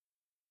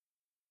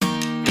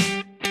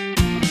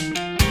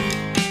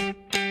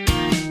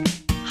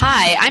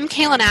Hi, I'm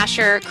Cailen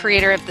Ascher,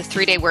 creator of the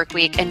 3-Day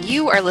Workweek, and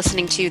you are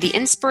listening to the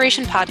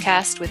Inspiration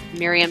Podcast with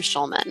Miriam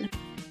Schulman.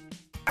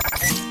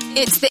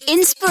 It's the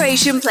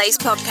Inspiration Place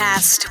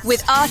Podcast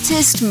with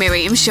artist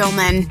Miriam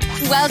Schulman.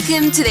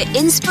 Welcome to the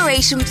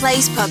Inspiration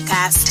Place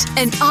Podcast,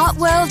 an art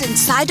world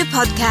insider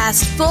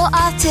podcast for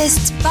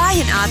artists by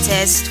an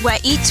artist, where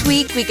each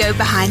week we go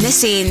behind the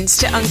scenes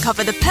to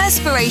uncover the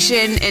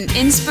perspiration and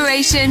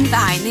inspiration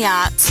behind the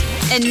art.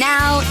 And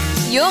now,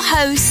 your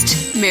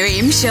host,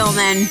 Miriam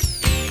Schulman.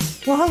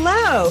 Well,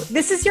 hello.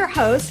 This is your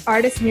host,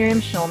 artist Miriam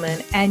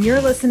Schulman, and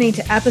you're listening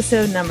to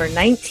episode number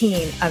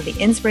 19 of the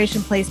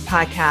Inspiration Place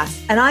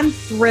podcast, and I'm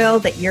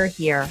thrilled that you're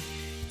here.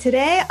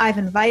 Today, I've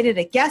invited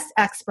a guest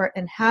expert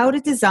in how to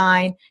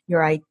design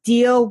your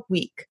ideal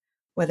week,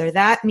 whether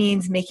that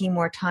means making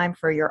more time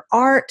for your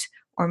art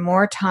or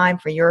more time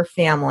for your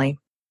family.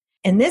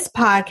 In this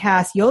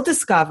podcast, you'll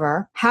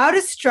discover how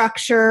to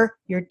structure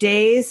your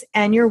days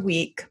and your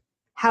week,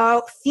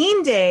 how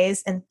theme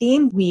days and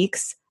theme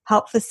weeks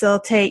help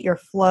facilitate your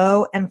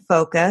flow and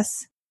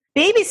focus.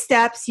 Baby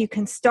steps you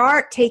can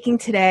start taking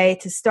today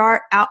to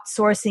start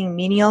outsourcing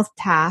menial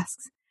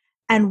tasks,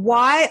 and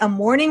why a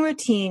morning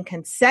routine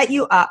can set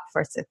you up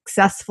for a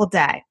successful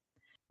day.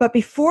 But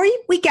before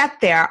we get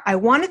there, I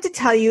wanted to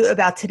tell you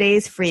about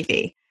today's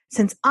freebie.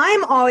 Since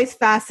I'm always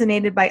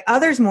fascinated by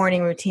others'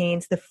 morning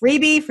routines, the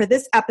freebie for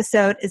this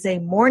episode is a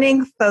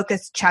morning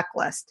focus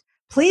checklist.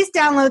 Please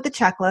download the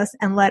checklist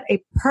and let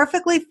a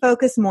perfectly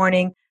focused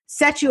morning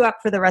set you up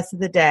for the rest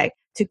of the day.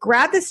 To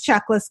grab this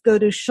checklist, go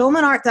to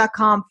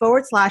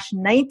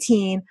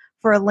schulmanart.com/19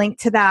 for a link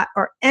to that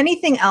or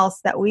anything else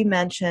that we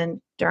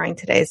mentioned during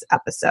today's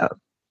episode.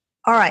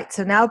 All right,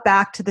 so now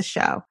back to the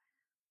show.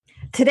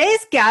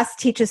 Today's guest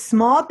teaches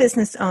small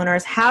business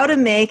owners how to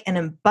make an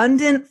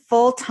abundant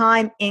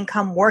full-time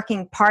income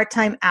working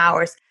part-time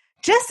hours,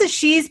 just as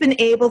she's been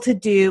able to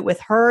do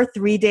with her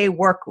 3-day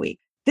work week.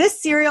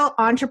 This serial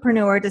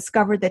entrepreneur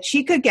discovered that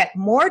she could get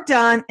more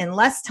done in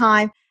less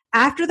time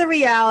after the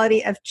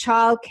reality of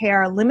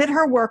childcare limited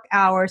her work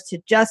hours to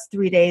just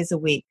 3 days a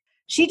week.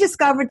 She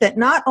discovered that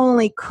not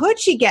only could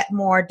she get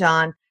more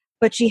done,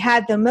 but she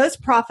had the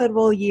most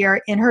profitable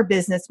year in her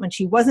business when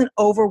she wasn't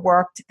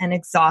overworked and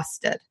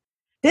exhausted.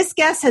 This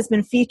guest has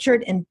been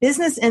featured in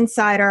Business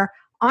Insider,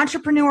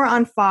 Entrepreneur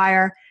on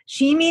Fire,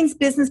 She Means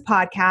Business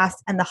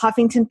Podcast, and the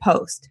Huffington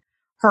Post.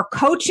 Her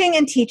coaching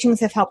and teachings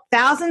have helped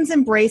thousands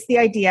embrace the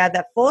idea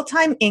that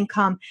full-time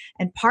income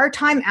and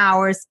part-time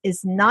hours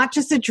is not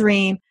just a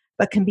dream,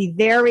 but can be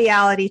their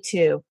reality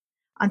too.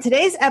 On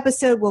today's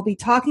episode, we'll be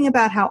talking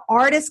about how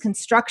artists can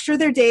structure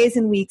their days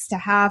and weeks to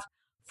have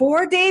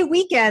 4-day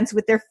weekends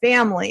with their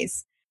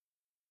families.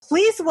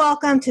 Please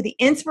welcome to the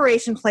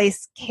Inspiration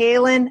Place,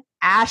 Cailen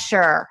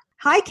Ascher.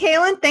 Hi,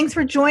 Cailen. Thanks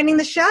for joining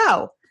the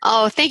show.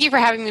 Oh, thank you for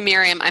having me,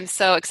 Miriam. I'm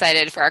so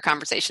excited for our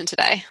conversation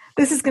today.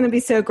 This is going to be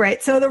so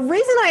great. So the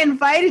reason I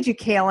invited you,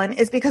 Cailen,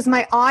 is because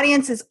my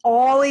audience is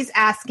always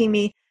asking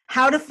me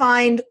how to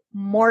find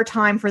more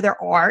time for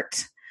their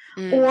art.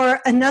 Or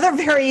another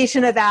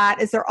variation of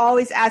that is they're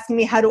always asking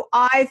me, how do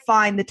I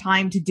find the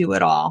time to do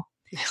it all?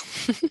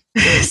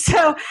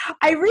 So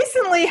I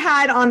recently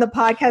had on the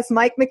podcast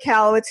Mike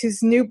Michalowicz,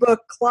 whose new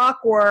book,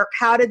 Clockwork,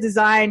 How to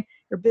Design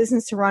Your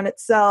Business to Run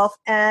Itself.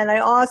 And I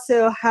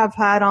also have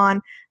had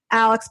on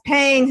Alex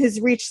Payne,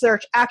 whose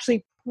research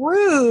actually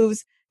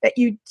proves that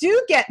you do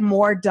get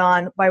more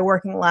done by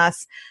working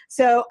less.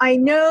 So I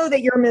know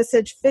that your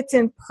message fits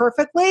in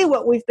perfectly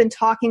what we've been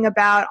talking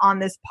about on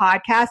this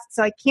podcast.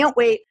 So I can't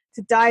wait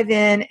to dive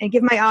in and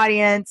give my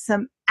audience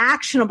some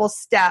actionable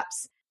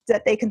steps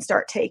that they can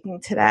start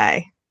taking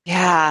today.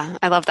 Yeah,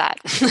 I love that.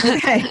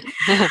 Okay.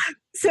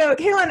 So,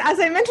 Cailen, as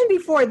I mentioned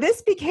before,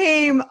 this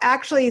became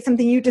actually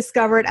something you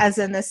discovered as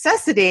a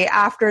necessity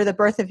after the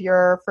birth of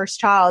your first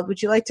child.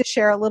 Would you like to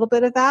share a little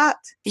bit of that?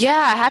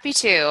 Yeah, happy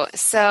to.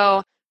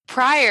 So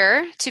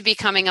prior to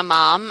becoming a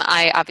mom,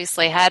 I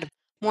obviously had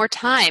more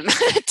time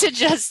to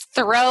just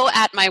throw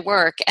at my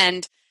work.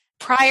 And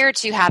prior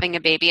to having a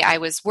baby, I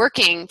was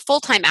working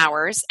full-time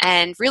hours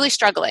and really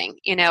struggling.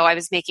 You know, I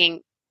was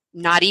making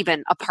not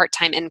even a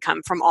part-time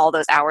income from all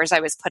those hours I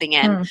was putting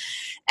in.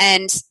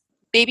 And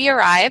baby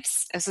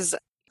arrives. This is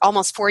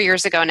almost 4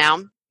 years ago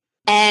now.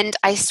 And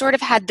I sort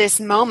of had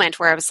this moment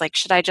where I was like,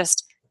 should I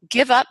just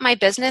give up my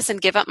business and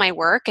give up my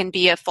work and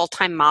be a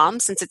full-time mom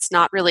since it's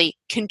not really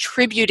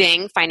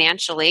contributing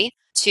financially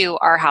to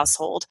our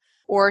household?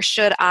 Or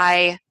should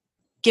I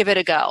give it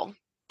a go?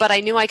 But I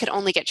knew I could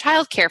only get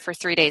childcare for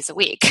 3 days a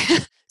week.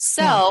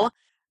 So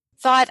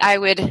thought I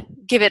would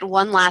give it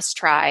one last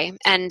try.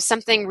 And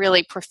something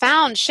really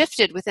profound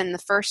shifted within the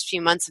first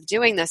few months of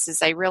doing this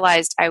as I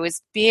realized I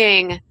was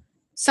being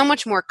so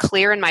much more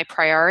clear in my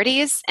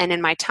priorities and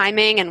in my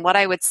timing and what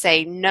I would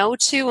say no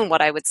to and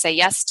what I would say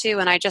yes to.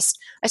 And I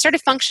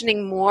started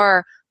functioning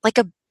more like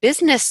a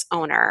business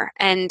owner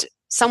and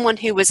someone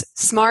who was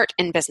smart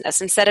in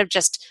business instead of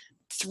just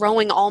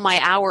throwing all my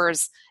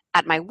hours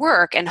at my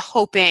work and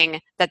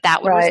hoping that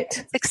that would result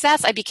in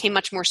success. I became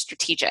much more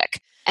strategic.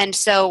 And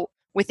so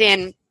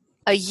within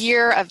a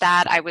year of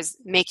that, I was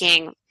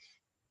making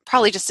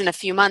probably just in a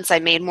few months, I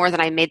made more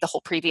than I made the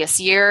whole previous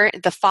year.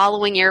 The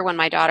following year, when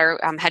my daughter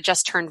had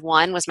just turned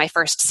 1, was my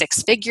first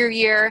 6-figure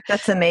year.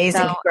 That's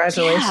amazing. So,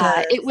 Congratulations.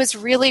 yeah, it was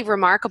really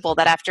remarkable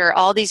that after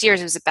all these years,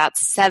 it was about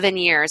 7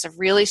 years of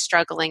really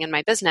struggling in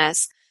my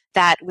business,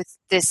 that with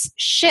this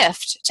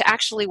shift to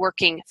actually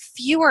working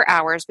fewer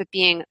hours, but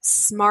being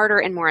smarter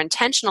and more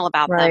intentional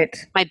about them,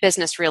 my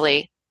business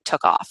really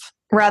took off.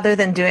 Rather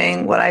than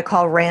doing what I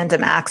call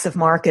random acts of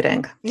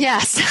marketing.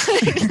 Yes.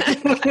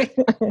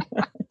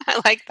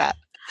 I like that.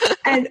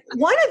 And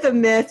one of the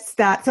myths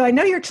so I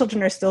know your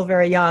children are still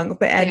very young,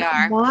 but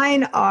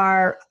mine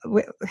are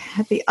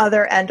at the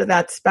other end of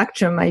that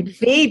spectrum. My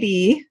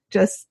baby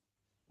just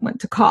went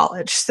to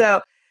college.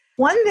 So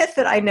one myth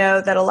that I know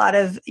that a lot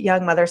of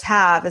young mothers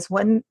have is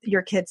when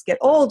your kids get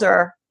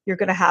older, you're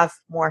going to have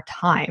more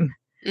time.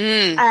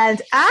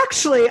 And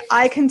actually,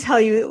 I can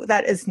tell you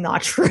that is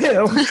not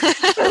true.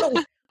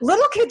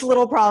 Little kids,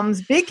 little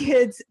problems, big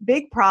kids,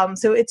 big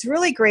problems. So it's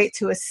really great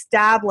to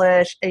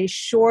establish a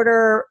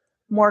shorter,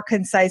 more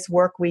concise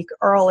work week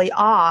early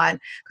on,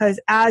 because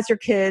as your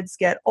kids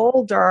get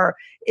older,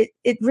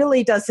 it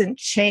really doesn't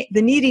change.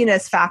 The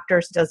neediness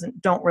factors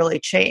don't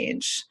really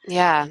change.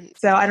 Yeah.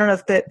 So I don't know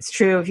if that's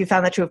true, if you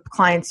found that true of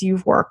clients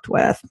you've worked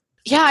with.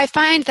 Yeah, I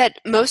find that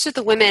most of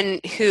the women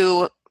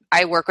who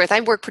I work with,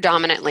 I work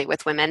predominantly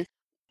with women,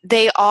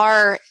 they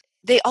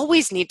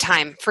always need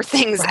time for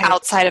things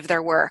outside of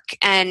their work.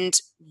 And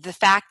the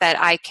fact that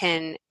I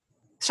can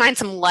shine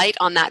some light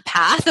on that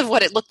path of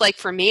what it looked like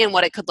for me and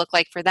what it could look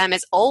like for them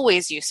is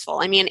always useful.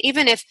 I mean,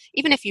 even if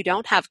you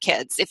don't have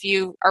kids, if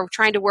you are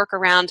trying to work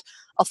around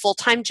a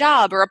full-time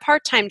job or a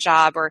part-time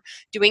job or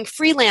doing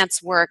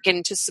freelance work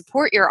and to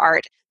support your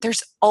art,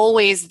 there's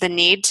always the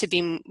need to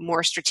be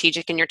more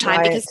strategic in your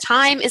time because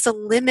time is a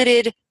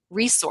limited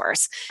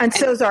resource. And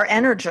so is our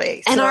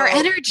energy. Our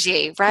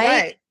energy,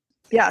 right?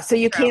 Yeah, so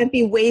you can't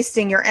be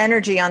wasting your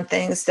energy on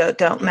things that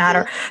don't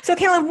matter. So,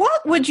 Cailen,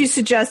 what would you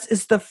suggest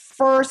is the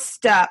first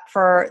step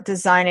for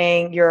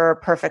designing your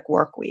perfect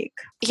work week?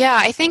 Yeah,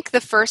 I think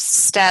the first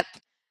step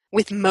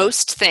with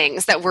most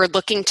things that we're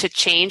looking to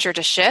change or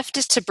to shift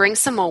is to bring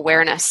some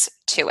awareness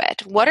to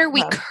it. What are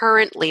we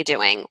currently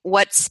doing?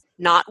 What's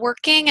not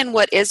working and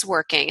what is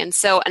working? And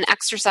so an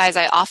exercise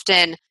I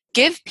often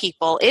give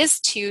people is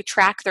to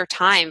track their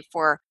time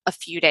for a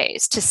few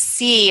days to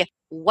see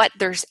what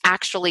they're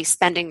actually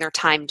spending their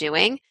time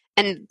doing.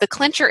 And the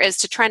clincher is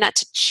to try not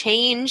to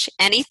change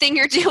anything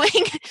you're doing.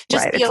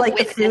 Just It's like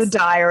the food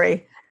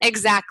diary.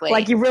 Exactly.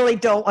 Like you really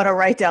don't want to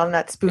write down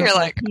that spoonful. You're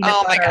like,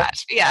 oh my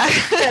gosh, yeah.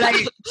 that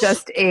I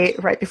just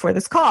ate right before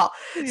this call.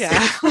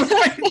 Yeah.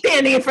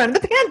 Standing in front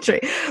of the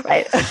pantry,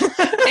 right?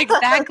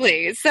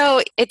 Exactly.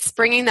 So it's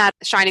bringing that,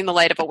 shining the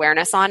light of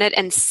awareness on it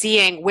and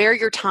seeing where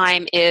your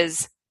time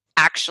is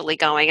actually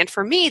going. And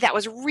for me, that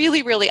was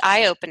really, really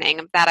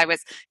eye-opening that I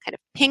was kind of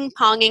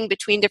ping-ponging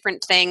between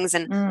different things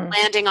and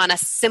landing on a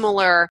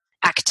similar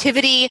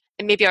activity.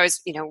 And maybe I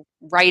was,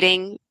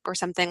 writing or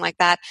something like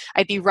that.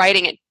 I'd be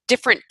writing at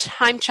different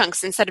time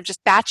chunks instead of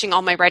just batching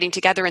all my writing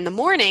together in the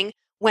morning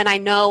when I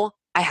know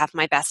I have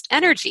my best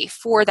energy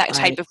for that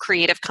type of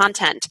creative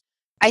content.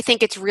 I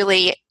think it's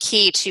really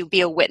key to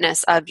be a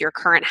witness of your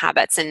current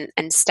habits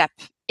and step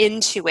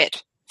into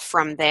it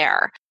from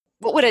there.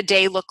 What would a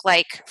day look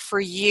like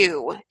for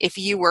you if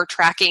you were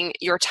tracking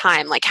your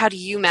time? Like, how do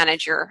you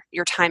manage your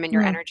time and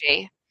your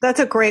energy? That's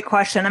a great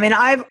question. I mean,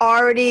 I've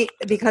already,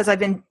 because I've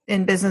been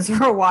in business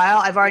for a while,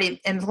 I've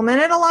already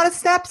implemented a lot of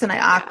steps and I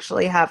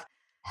actually have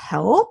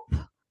help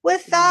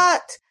with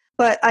that.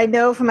 But I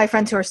know from my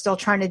friends who are still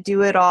trying to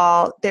do it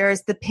all,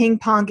 there's the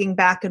ping-ponging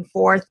back and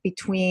forth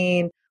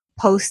between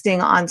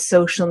posting on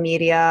social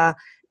media,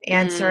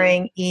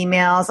 answering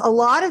emails. A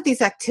lot of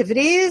these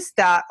activities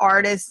that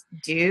artists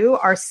do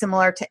are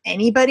similar to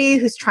anybody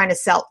who's trying to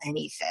sell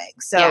anything.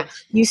 So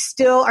you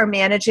still are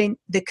managing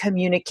the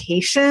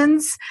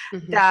communications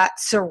that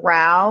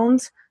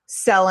surround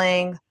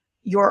selling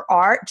your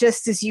art,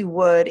 just as you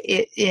would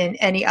in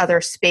any other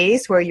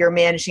space where you're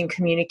managing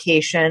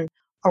communication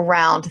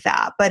around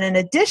that. But in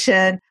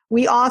addition,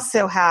 we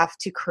also have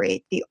to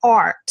create the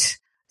art.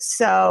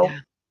 So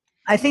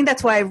I think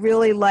that's why I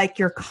really like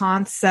your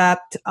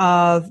concept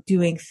of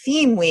doing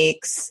theme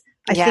weeks.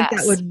 I think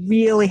that would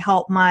really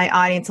help my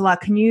audience a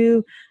lot. Can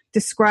you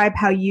describe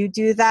how you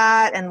do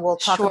that? And we'll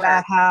talk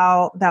about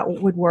how that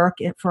would work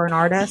for an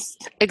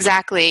artist.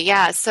 Exactly.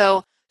 Yeah.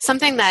 So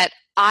something that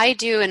I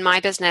do in my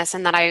business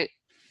and that I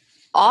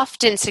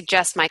often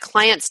suggest my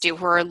clients do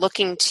who are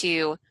looking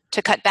to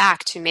cut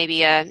back to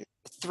maybe a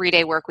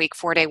 3-day work week,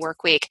 4-day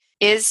work week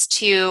is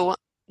to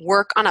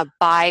work on a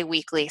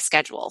bi-weekly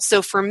schedule.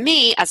 So for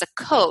me as a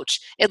coach,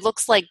 it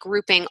looks like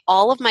grouping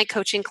all of my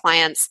coaching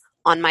clients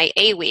on my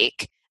A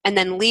week and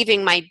then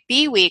leaving my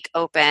B week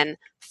open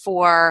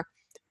for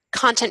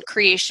content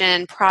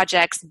creation,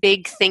 projects,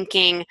 big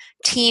thinking,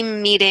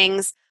 team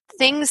meetings,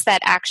 things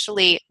that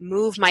actually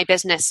move my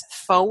business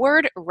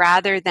forward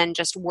rather than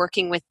just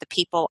working with the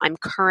people I'm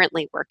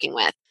currently working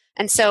with.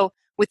 And so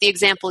with the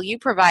example you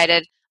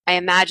provided, I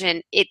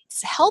imagine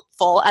it's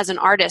helpful as an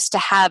artist to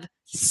have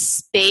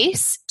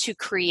space to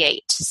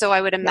create. So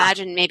I would Yeah.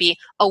 imagine maybe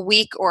a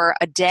week or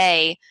a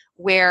day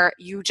where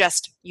you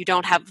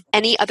don't have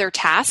any other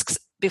tasks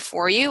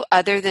before you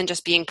other than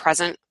just being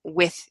present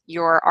with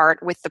your art,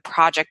 with the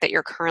project that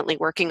you're currently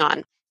working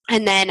on.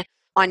 And then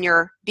on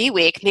your B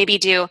week, maybe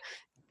do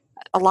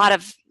a lot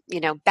of,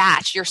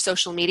 batch your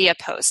social media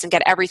posts and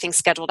get everything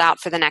scheduled out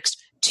for the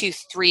next 2,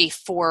 3,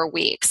 4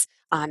 weeks,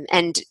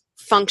 and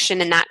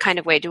function in that kind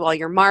of way. Do all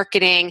your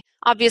marketing.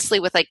 Obviously,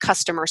 with like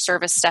customer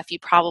service stuff, you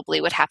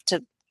probably would have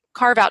to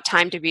carve out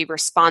time to be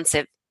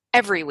responsive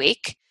every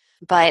week.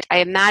 But I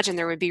imagine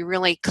there would be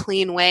really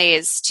clean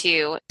ways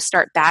to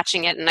start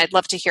batching it. And I'd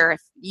love to hear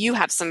if you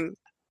have some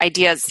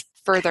ideas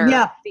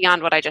further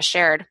beyond what I just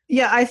shared.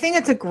 Yeah, I think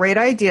it's a great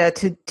idea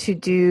to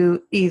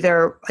do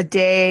either a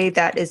day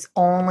that is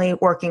only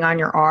working on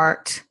your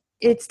art.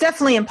 It's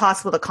definitely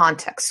impossible to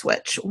context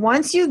switch.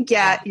 Once you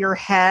get your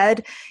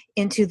head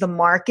into the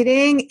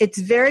marketing, it's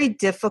very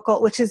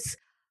difficult, which is,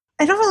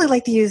 I don't really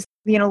like to use,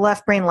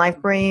 left brain,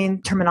 right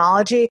brain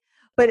terminology,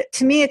 but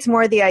to me, it's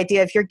more the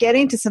idea if you're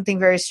getting to something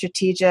very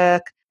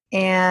strategic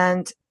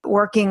and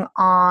working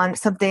on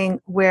something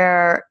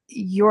where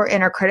your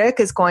inner critic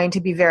is going to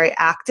be very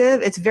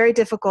active, it's very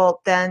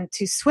difficult then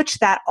to switch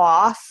that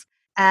off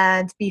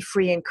and be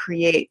free and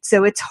create.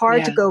 So it's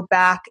hard to go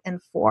back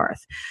and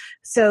forth.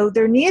 So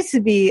there needs to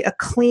be a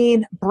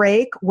clean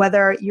break,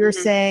 whether you're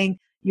saying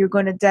you're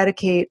going to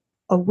dedicate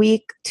a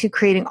week to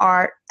creating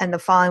art and the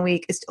following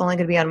week is only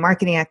going to be on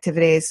marketing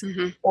activities,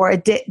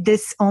 or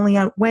this only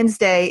on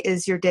Wednesday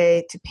is your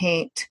day to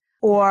paint.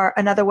 Or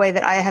another way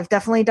that I have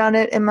definitely done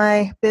it in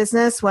my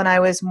business when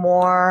I was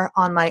more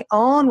on my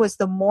own was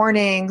the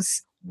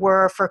mornings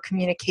were for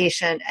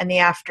communication and the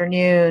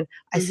afternoon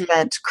I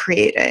spent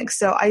creating.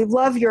 So I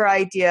love your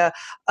idea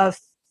of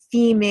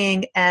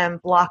theming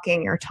and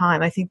blocking your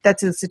time. I think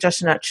that's a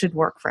suggestion that should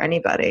work for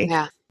anybody.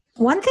 Yeah.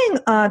 One thing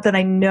that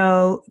I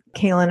know,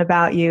 Cailen,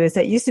 about you is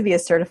that you used to be a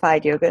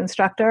certified yoga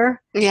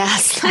instructor.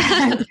 Yes.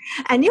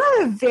 and you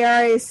have a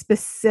very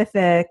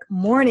specific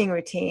morning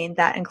routine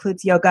that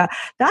includes yoga.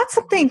 That's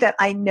something that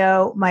I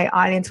know my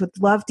audience would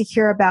love to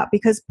hear about,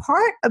 because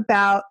part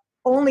about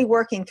only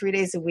working 3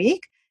 days a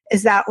week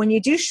is that when you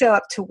do show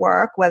up to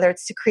work, whether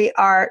it's to create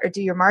art or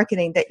do your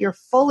marketing, that you're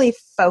fully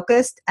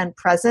focused and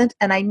present.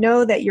 And I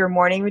know that your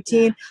morning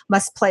routine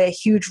must play a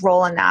huge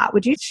role in that.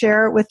 Would you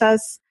share with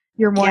us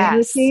your morning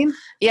routine?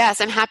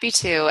 Yes, I'm happy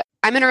to.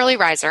 I'm an early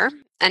riser,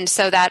 and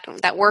so that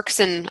works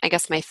in, I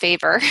guess, my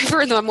favor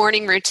for the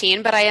morning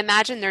routine, but I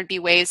imagine there'd be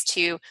ways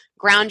to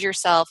ground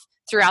yourself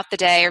throughout the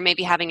day, or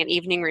maybe having an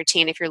evening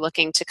routine if you're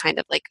looking to kind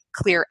of like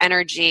clear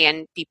energy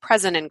and be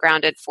present and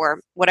grounded for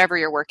whatever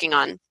you're working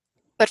on.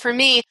 But for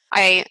me,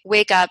 I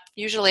wake up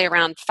usually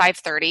around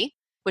 5:30,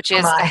 which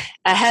is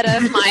ahead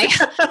of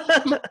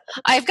my,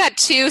 I've got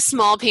 2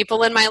 small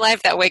people in my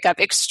life that wake up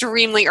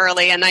extremely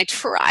early, and I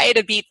try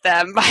to beat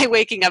them by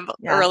waking up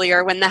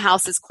earlier when the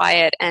house is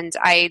quiet. And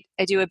I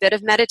do a bit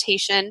of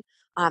meditation.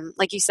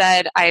 Like you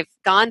said, I've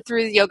gone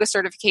through the yoga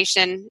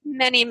certification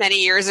many,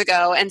 many years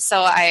ago. And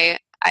so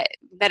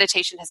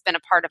meditation has been a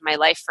part of my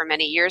life for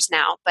many years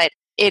now, but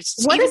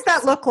what does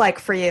that look like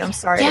for you? I'm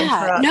sorry to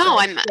interrupt. No,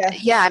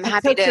 I'm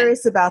happy to.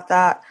 Curious about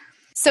that.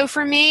 So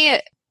for me,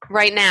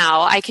 right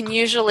now, I can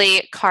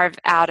usually carve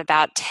out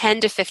about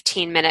 10 to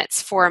 15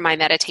 minutes for my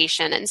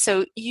meditation. And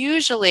so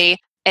usually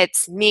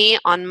it's me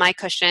on my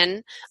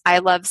cushion. I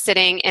love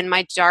sitting in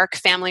my dark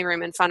family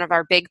room in front of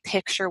our big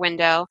picture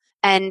window.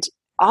 And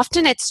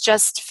often it's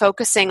just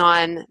focusing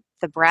on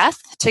the breath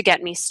to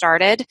get me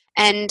started.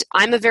 And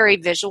I'm a very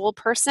visual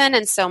person.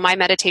 And so my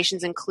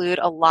meditations include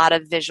a lot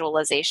of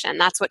visualization.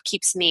 That's what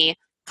keeps me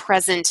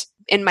present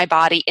in my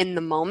body in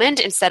the moment,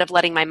 instead of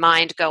letting my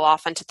mind go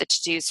off onto the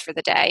to-dos for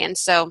the day. And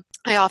so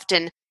I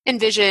often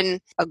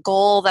envision a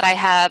goal that I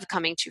have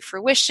coming to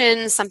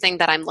fruition, something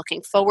that I'm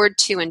looking forward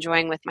to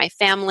enjoying with my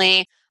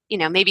family,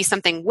 maybe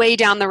something way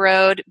down the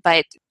road.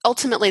 But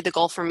ultimately the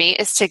goal for me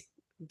is to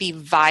be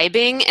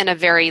vibing in a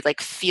very like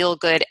feel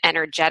good,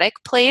 energetic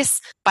place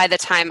by the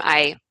time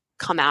I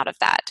come out of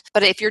that.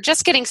 But if you're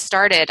just getting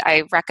started,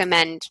 I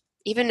recommend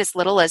even as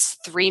little as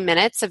 3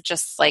 minutes of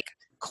just like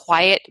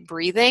quiet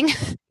breathing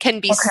can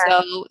be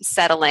so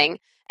settling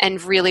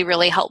and really,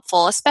 really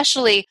helpful,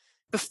 especially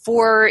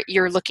before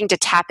you're looking to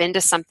tap into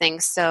something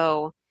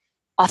so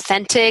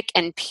authentic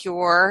and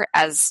pure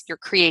as your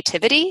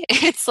creativity.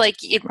 It's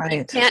like you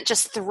can't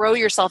just throw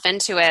yourself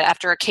into it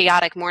after a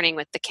chaotic morning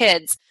with the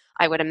kids,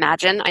 I would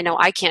imagine. I know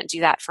I can't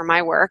do that for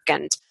my work,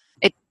 and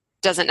it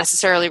doesn't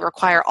necessarily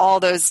require all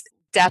those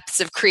depths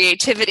of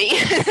creativity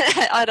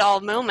at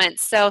all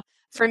moments. So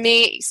for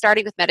me,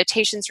 starting with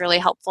meditation is really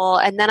helpful.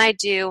 And then I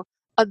do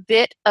a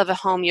bit of a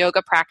home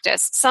yoga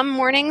practice. Some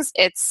mornings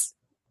it's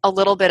a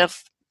little bit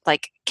of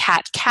like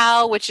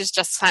cat-cow, which is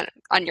just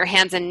on your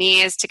hands and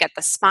knees to get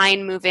the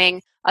spine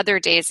moving. Other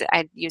days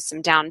I use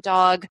some down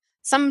dog.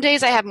 Some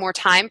days I have more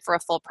time for a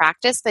full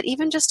practice, but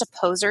even just a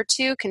pose or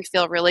two can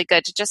feel really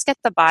good to just get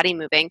the body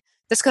moving.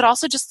 This could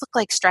also just look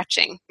like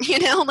stretching,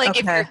 like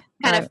if you're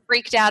kind of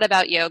freaked out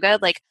about yoga,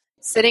 like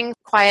sitting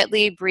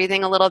quietly,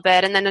 breathing a little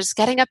bit, and then just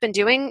getting up and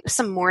doing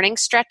some morning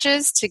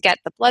stretches to get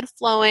the blood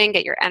flowing,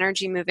 get your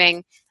energy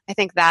moving. I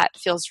think that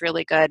feels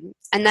really good.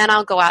 And then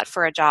I'll go out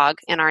for a jog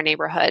in our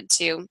neighborhood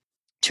to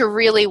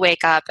really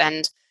wake up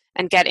and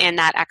get in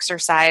that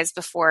exercise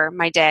before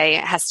my day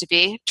has to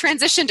be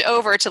transitioned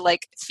over to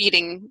like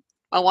feeding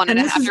a one and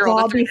a this half is year old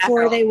all and 3.5 year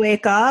before old. they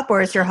wake up,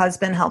 or is your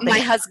husband helping? My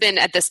husband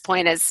at this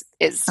point is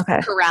Okay.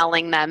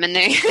 corralling them, and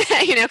they,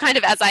 kind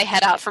of as I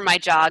head out for my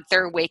jog,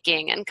 they're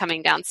waking and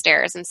coming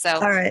downstairs. And so,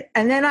 All right.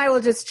 And then I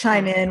will just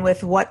chime in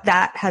with what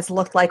that has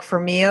looked like for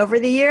me over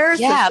the years.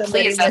 yeah, So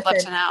somebody please, I'd love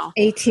with to an know.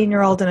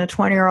 18-year-old and a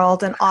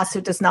 20-year-old and also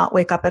does not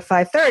wake up at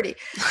 5:30.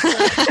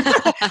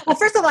 Well,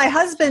 first of all, my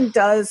husband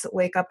does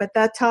wake up at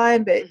that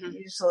time, but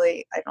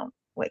usually I don't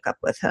wake up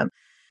with him.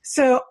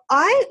 So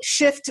I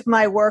shift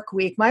my work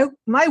week, my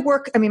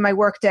work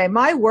day.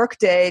 My work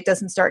day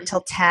doesn't start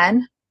till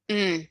 10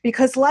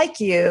 because like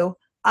you,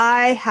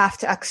 I have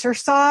to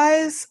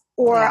exercise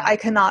or I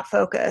cannot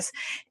focus.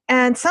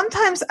 And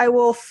sometimes I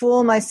will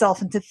fool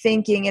myself into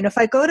thinking, and if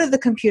I go to the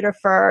computer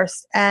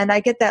first and I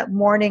get that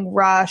morning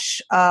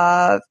rush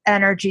of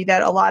energy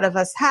that a lot of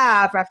us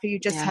have after you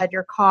just had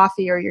your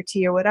coffee or your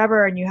tea or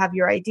whatever, and you have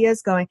your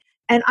ideas going,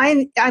 and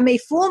I may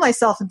fool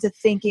myself into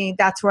thinking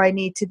that's where I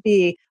need to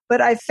be. But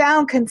I've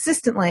found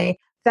consistently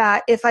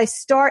that if I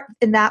start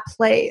in that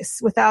place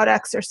without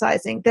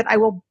exercising, that I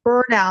will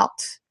burn out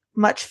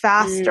much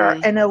faster,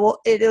 and I will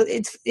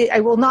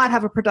not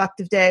have a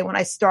productive day when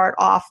I start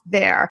off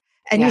there.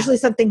 And usually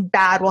something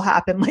bad will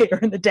happen later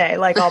in the day,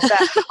 like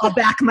I'll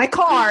back my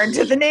car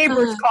into the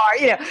neighbor's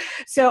car,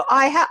 So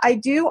I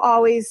do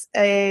always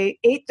a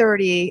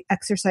 8:30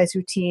 exercise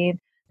routine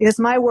because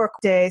my work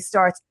day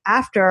starts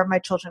after my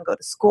children go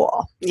to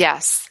school.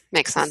 Yes,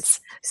 makes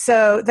sense.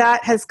 So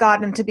that has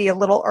gotten to be a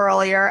little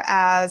earlier,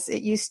 as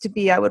it used to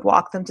be I would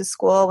walk them to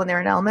school when they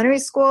were in elementary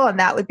school, and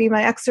that would be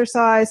my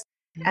exercise.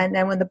 And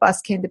then when the bus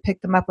came to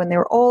pick them up when they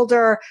were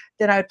older,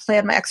 then I would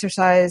plan my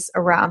exercise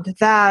around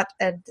that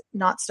and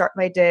not start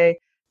my day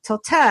till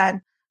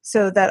 10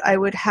 so that I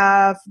would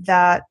have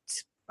that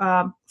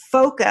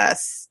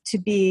focus to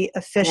be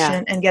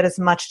efficient and get as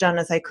much done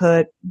as I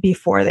could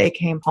before they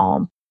came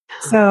home.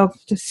 So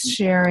just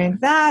sharing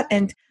that.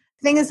 And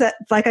the thing is that,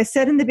 like I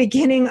said in the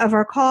beginning of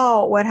our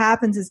call, what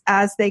happens is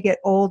as they get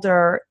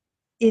older,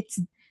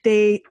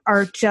 they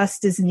are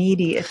just as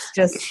needy. It's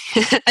just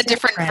a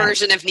different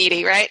version of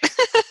needy, right?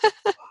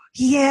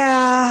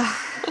 Yeah.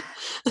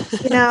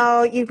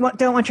 You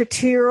don't want your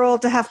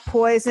 2-year-old to have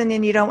poison,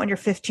 and you don't want your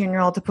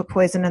 15-year-old to put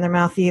poison in their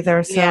mouth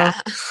either. So,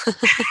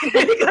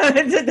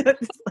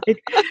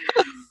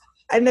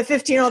 and the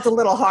 15-year-old's a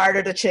little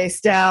harder to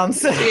chase down.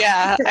 So.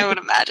 Yeah, I would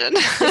imagine.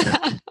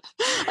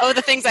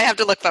 The things I have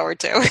to look forward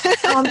to.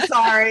 I'm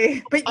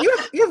sorry, but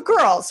you have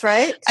girls,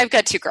 right? I've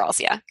got 2 girls.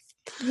 Yeah.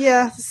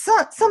 Yeah.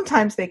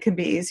 Sometimes they can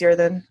be easier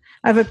than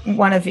I have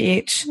one of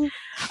each. All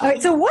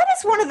right. So, what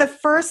is one of the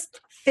first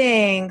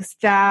things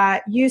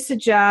that you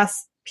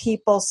suggest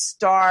people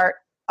start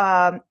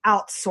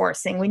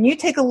outsourcing when you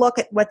take a look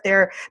at what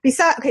they're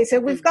beside? Okay, so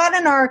we've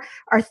gotten our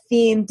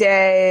theme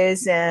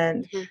days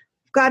and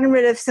gotten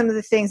rid of some of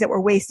the things that we're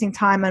wasting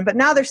time on, but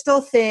now there's still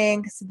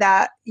things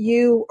that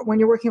when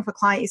you're working with a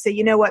client, you say,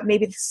 you know what,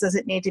 maybe this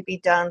doesn't need to be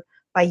done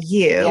by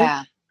you.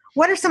 Yeah.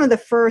 What are some of the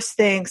first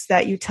things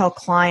that you tell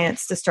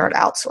clients to start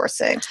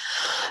outsourcing?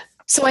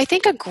 So I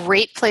think a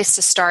great place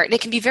to start, and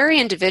it can be very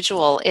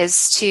individual,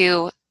 is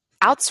to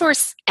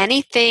outsource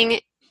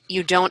anything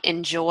you don't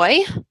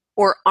enjoy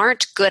or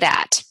aren't good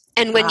at.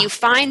 And when you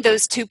find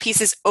those 2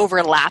 pieces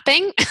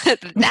overlapping,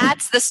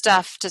 that's the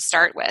stuff to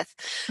start with.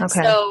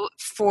 Okay. So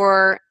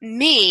for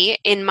me,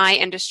 in my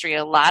industry,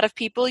 a lot of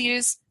people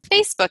use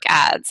Facebook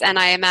ads. And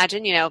I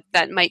imagine,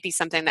 that might be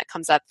something that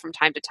comes up from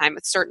time to time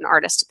with certain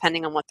artists,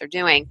 depending on what they're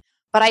doing.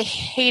 But I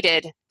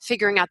hated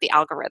figuring out the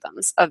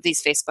algorithms of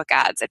these Facebook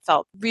ads. It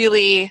felt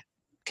really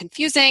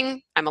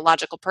confusing. I'm a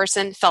logical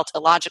person, felt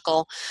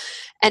illogical.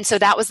 And so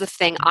that was the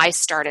thing I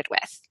started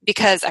with,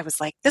 because I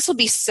was like, this will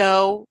be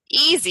so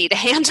easy to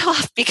hand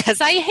off because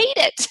I hate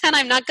it and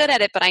I'm not good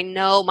at it, but I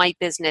know my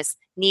business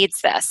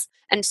needs this.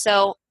 And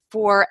so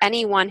for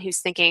anyone who's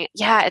thinking,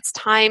 yeah, it's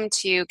time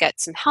to get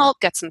some help,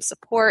 get some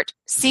support,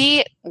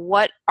 see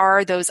what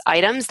are those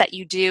items that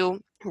you do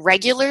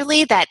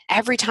regularly that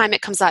every time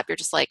it comes up, you're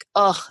just like,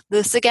 oh,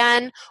 this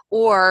again?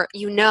 Or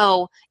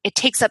it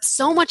takes up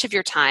so much of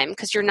your time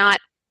because you're not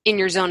in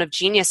your zone of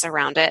genius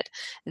around it,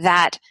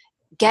 that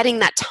getting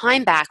that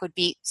time back would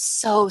be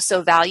so,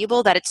 so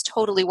valuable that it's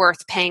totally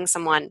worth paying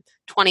someone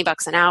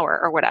 $20 an hour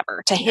or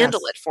whatever to handle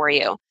it for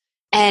you.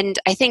 And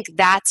I think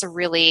that's a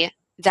really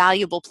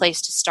valuable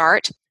place to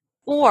start.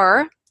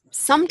 Or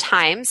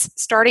sometimes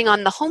starting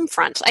on the home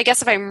front. I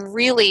guess if I'm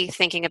really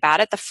thinking about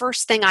it, the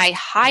first thing I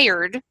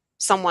hired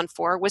someone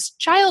for was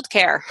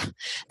childcare.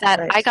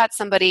 I got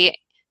somebody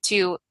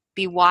to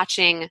be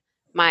watching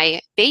my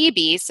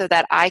baby so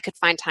that I could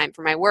find time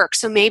for my work.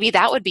 So maybe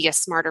that would be a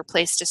smarter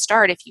place to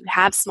start if you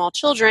have small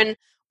children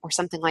or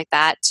something like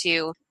that,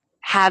 to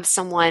have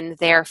someone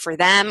there for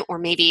them, or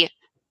maybe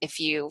if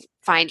you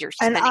find you're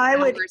And spending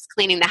hours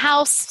cleaning the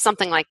house,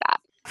 something like that.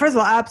 First of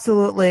all,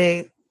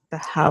 absolutely the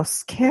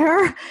house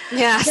care.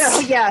 Yes. So,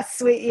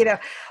 yes,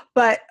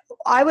 but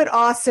I would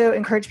also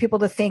encourage people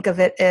to think of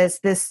it as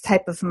this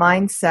type of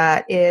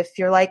mindset. If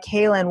you're like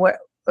Cailen,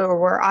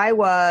 where I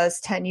was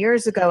 10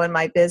 years ago in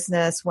my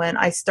business when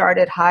I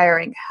started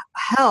hiring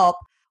help,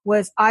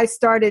 was I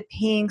started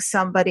paying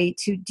somebody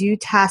to do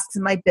tasks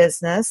in my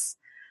business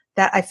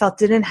that I felt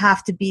didn't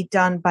have to be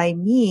done by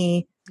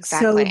me,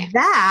 Exactly. so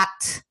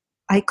that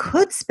I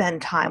could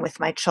spend time with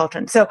my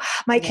children. So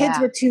my kids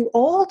were too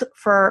old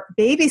for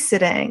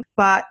babysitting,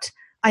 but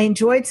I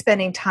enjoyed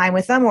spending time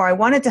with them, or I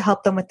wanted to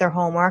help them with their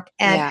homework,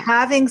 and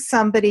having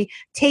somebody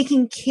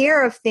taking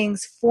care of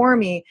things for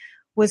me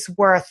was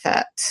worth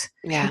it.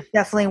 Yeah. It's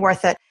definitely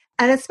worth it.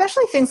 And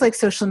especially things like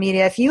social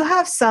media. If you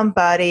have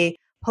somebody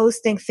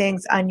posting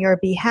things on your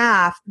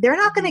behalf, they're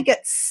not going to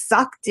get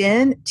sucked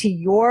in to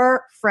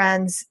your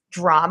friend's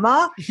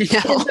drama.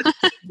 No.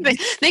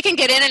 They can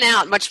get in and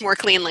out much more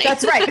cleanly.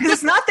 That's right, because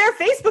it's not their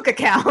Facebook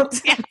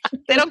account. Yeah,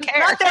 they don't care.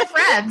 Not their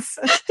friends.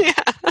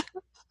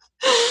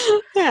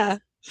 Yeah.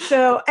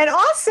 So, and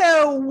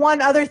also one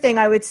other thing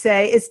I would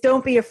say is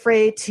don't be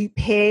afraid to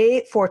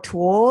pay for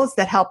tools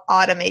that help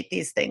automate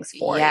these things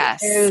for you.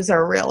 Those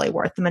are really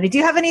worth the money. Do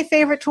you have any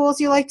favorite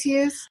tools you like to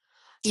use?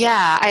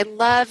 Yeah,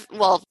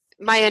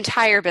 my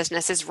entire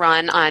business is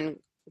run on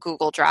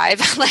Google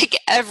Drive. Like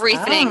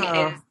everything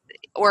is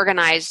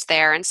organized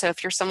there. And so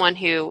if you're someone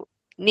who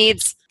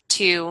needs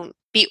to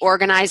be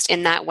organized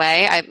in that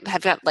way, I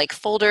have got like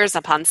folders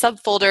upon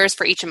subfolders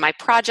for each of my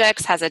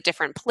projects, has a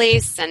different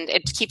place, and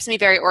it keeps me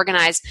very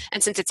organized.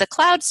 And since it's a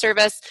cloud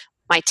service,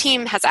 my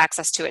team has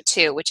access to it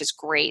too, which is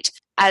great.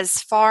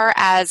 As far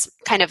as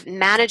kind of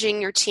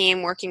managing your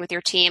team, working with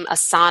your team,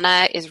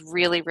 Asana is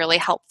really, really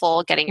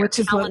helpful. Getting your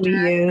calendar. Which is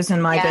what we use in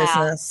my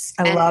business.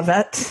 I love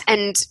it.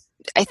 And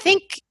I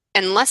think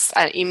unless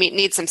you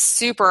need some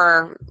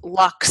super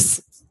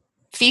luxe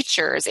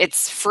features,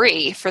 it's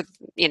free for,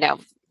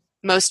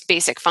 most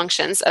basic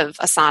functions of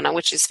Asana,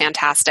 which is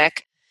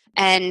fantastic.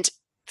 And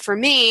for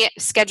me,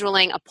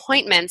 scheduling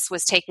appointments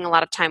was taking a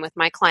lot of time with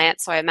my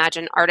clients. So I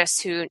imagine artists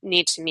who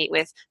need to meet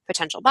with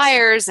potential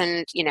buyers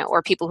and,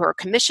 or people who are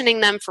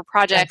commissioning them for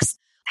projects,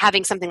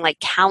 having something like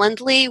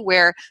Calendly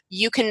where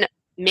you can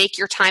make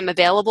your time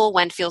available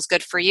when feels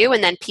good for you,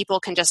 and then people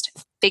can just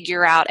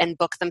figure out and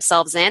book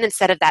themselves in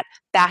instead of that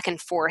back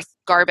and forth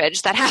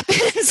garbage that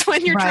happens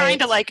when you're trying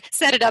to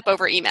set it up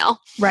over email.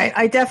 Right.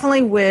 I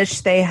definitely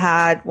wish they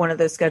had one of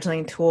those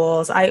scheduling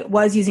tools. I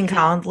was using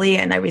Calendly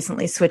and I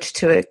recently switched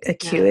to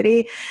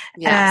Acuity.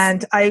 Yes.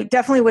 And I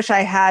definitely wish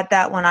I had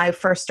that when I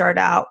first started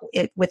out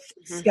with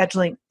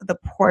scheduling the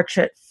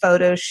portrait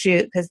photo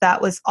shoot, because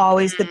that was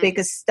always the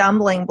biggest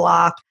stumbling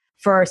block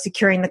for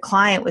securing the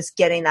client, was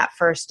getting that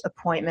first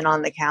appointment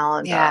on the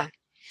calendar. Yeah.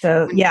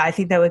 So I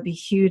think that would be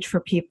huge for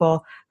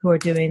people who are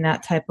doing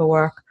that type of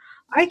work.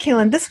 All right,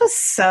 Cailen, this was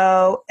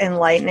so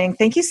enlightening.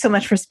 Thank you so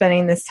much for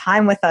spending this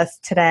time with us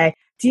today.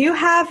 Do you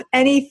have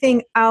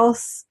anything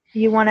else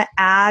you want to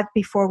add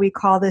before we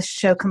call this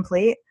show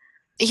complete?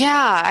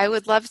 Yeah, I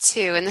would love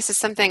to. And this is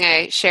something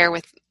I share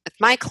with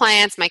my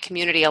clients, my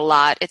community a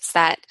lot. It's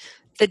that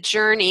the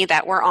journey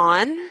that we're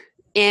on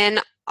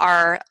in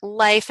our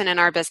life and in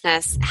our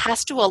business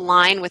has to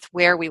align with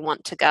where we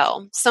want to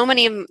go. So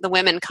many of the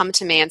women come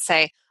to me and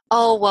say,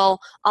 "Oh, well,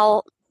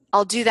 I'll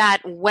do that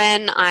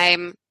when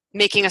I'm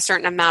making a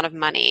certain amount of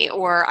money,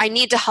 or I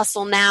need to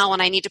hustle now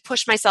and I need to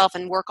push myself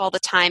and work all the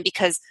time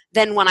because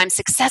then when I'm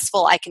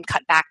successful, I can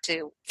cut back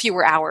to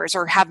fewer hours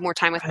or have more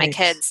time with my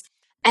kids."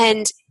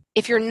 And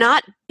if you're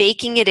not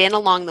baking it in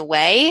along the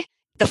way,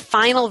 the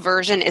final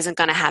version isn't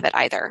going to have it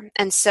either.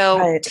 And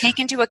so take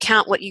into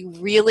account what you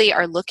really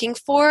are looking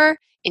for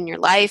in your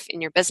life,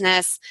 in your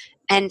business,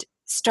 and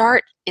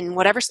start in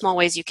whatever small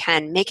ways you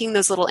can, making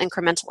those little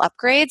incremental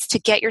upgrades to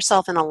get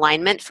yourself in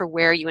alignment for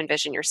where you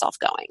envision yourself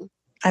going.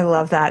 I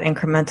love that,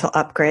 incremental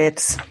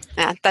upgrades.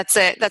 Yeah, that's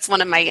it. That's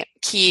one of my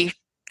key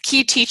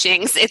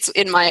teachings. It's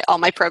in all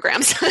my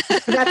programs.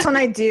 That's what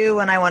I do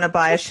when I want to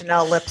buy a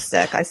Chanel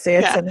lipstick. I say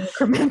it's an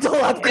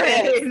incremental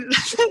upgrade.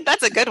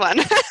 That's a good one.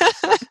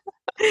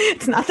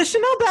 It's not the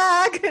Chanel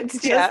bag. It's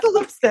just the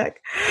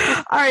lipstick.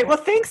 All right. Well,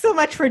 thanks so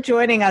much for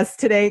joining us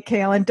today,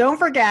 Cailen. Don't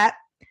forget,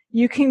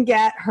 you can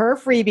get her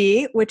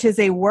freebie, which is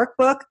a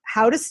workbook,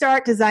 How to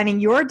Start Designing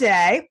Your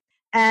Day.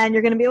 And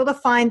you're going to be able to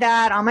find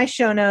that on my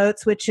show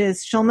notes, which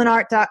is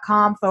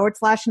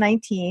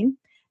schulmanart.com/19.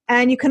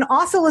 And you can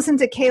also listen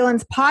to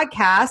Cailen's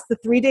podcast, The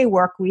 3-Day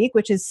Work Week,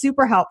 which is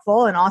super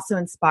helpful and also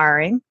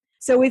inspiring.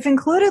 So we've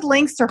included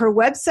links to her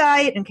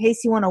website in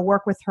case you want to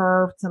work with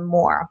her some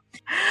more.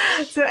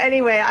 So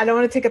anyway, I don't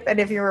want to take up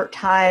any of your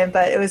time,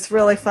 but it was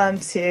really fun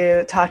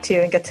to talk to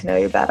you and get to know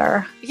you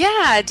better.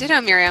 Yeah,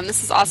 ditto, Miriam.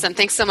 This is awesome.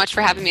 Thanks so much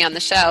for having me on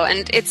the show.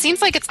 And it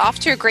seems like it's off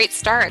to a great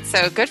start.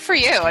 So good for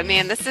you. I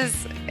mean,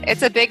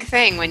 it's a big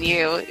thing when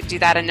you do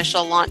that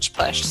initial launch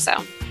push. So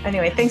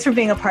anyway, thanks for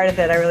being a part of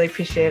it. I really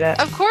appreciate it.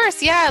 Of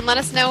course. Yeah. And let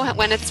us know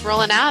when it's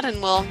rolling out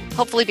and we'll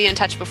hopefully be in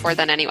touch before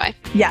then anyway.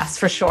 Yes,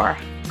 for sure.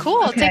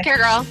 Cool. Okay. Take care,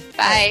 girl.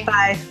 Bye.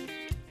 Bye.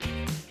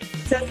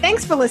 So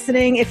thanks for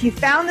listening. If you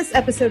found this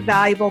episode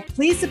valuable,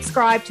 please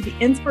subscribe to the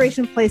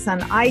Inspiration Place on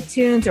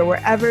iTunes or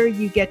wherever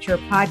you get your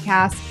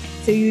podcasts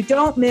so you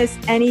don't miss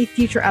any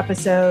future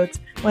episodes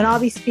when I'll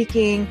be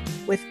speaking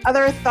with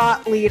other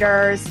thought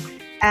leaders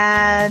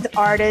and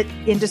art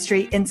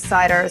industry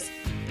insiders.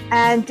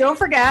 And don't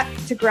forget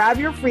to grab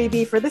your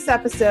freebie for this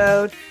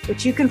episode,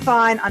 which you can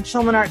find on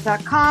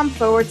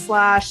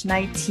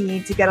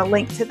schulmanart.com/19 to get a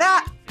link to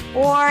that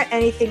or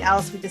anything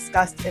else we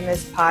discussed in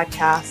this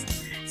podcast.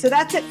 So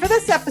that's it for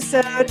this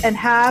episode, and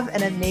have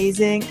an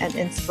amazing and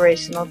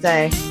inspirational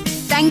day.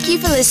 Thank you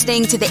for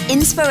listening to the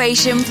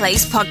Inspiration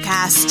Place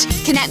podcast.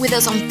 Connect with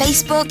us on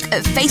Facebook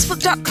at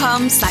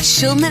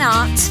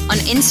facebook.com/SchulmanArt, on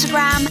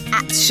Instagram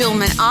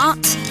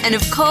 @SchulmanArt, and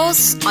of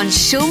course on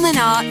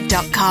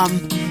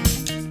schulmanart.com.